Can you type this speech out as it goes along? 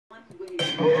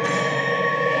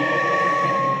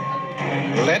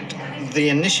Let the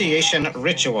initiation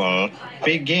ritual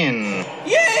begin.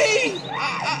 Yay!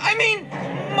 I mean,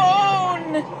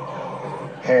 moan!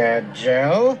 Hair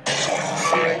gel.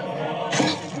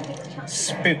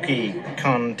 Spooky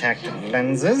contact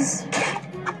lenses.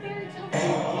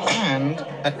 And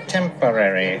a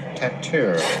temporary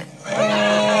tattoo.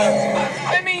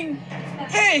 I mean,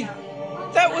 hey!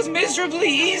 That was miserably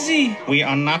easy! We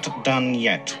are not done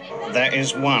yet. There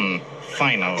is one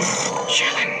final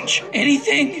challenge.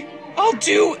 Anything? I'll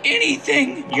do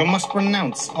anything! You must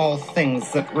renounce all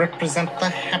things that represent the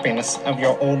happiness of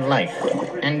your own life,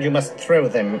 and you must throw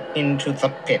them into the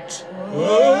pit.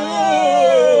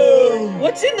 Whoa!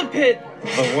 What's in the pit?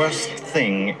 The worst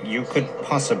thing you could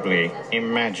possibly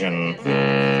imagine.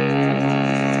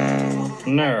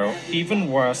 No, even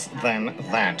worse than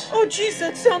that. Oh, geez,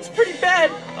 that sounds pretty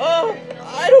bad.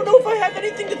 I don't know if I have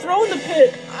anything to throw in the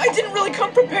pit. I didn't really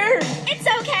come prepared. It's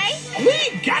okay.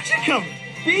 We got you covered.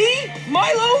 B?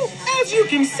 Milo? As you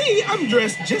can see, I'm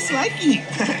dressed just like you.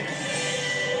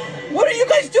 What are you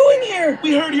guys doing here?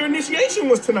 We heard your initiation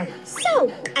was tonight. So,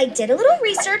 I did a little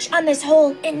research on this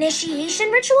whole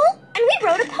initiation ritual, and we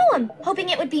wrote a poem, hoping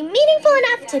it would be meaningful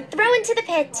enough to throw into the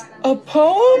pit. A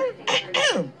poem?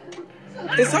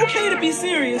 It's okay to be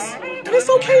serious, and it's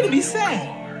okay to be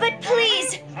sad. But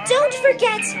please, don't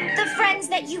forget the friends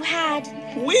that you had.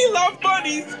 We love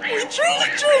bunnies. We truly,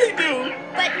 truly do.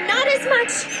 But not as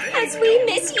much as we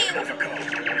miss you.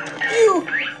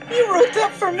 You wrote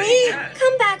that for me?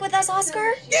 Come back with us,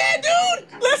 Oscar. Yeah, dude.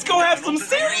 Let's go have some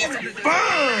serious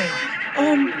fun.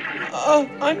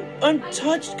 I'm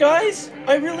touched, guys.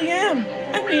 I really am.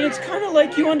 I mean, it's kind of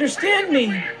like you understand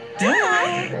me. Duh.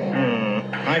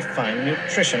 I find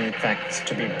nutrition facts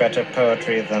to be better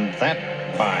poetry than that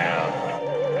file.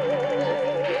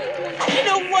 You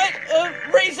know what,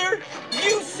 Razor?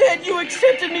 You said you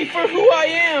accepted me for who I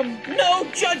am. No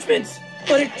judgments.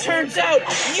 But it turns out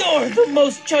you're the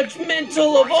most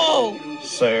judgmental of all.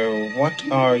 So, what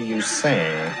are you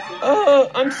saying?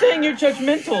 I'm saying you're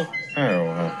judgmental.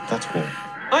 Oh, that's cool.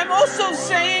 I'm also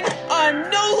saying I'm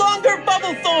no longer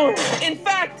Bubblethorn. In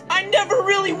fact, I never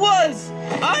really was.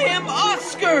 I am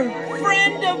Oscar,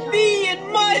 friend of Bee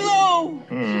and Milo.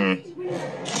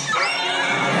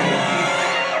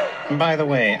 By the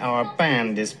way, our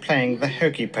band is playing the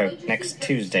Hokey Poke next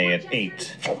Tuesday at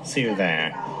 8. See you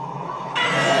there.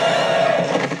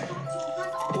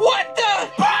 What the?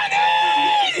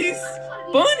 Bunnies!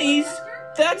 Bunnies?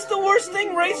 That's the worst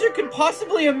thing Razor could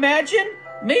possibly imagine?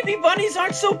 Maybe bunnies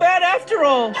aren't so bad after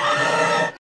all.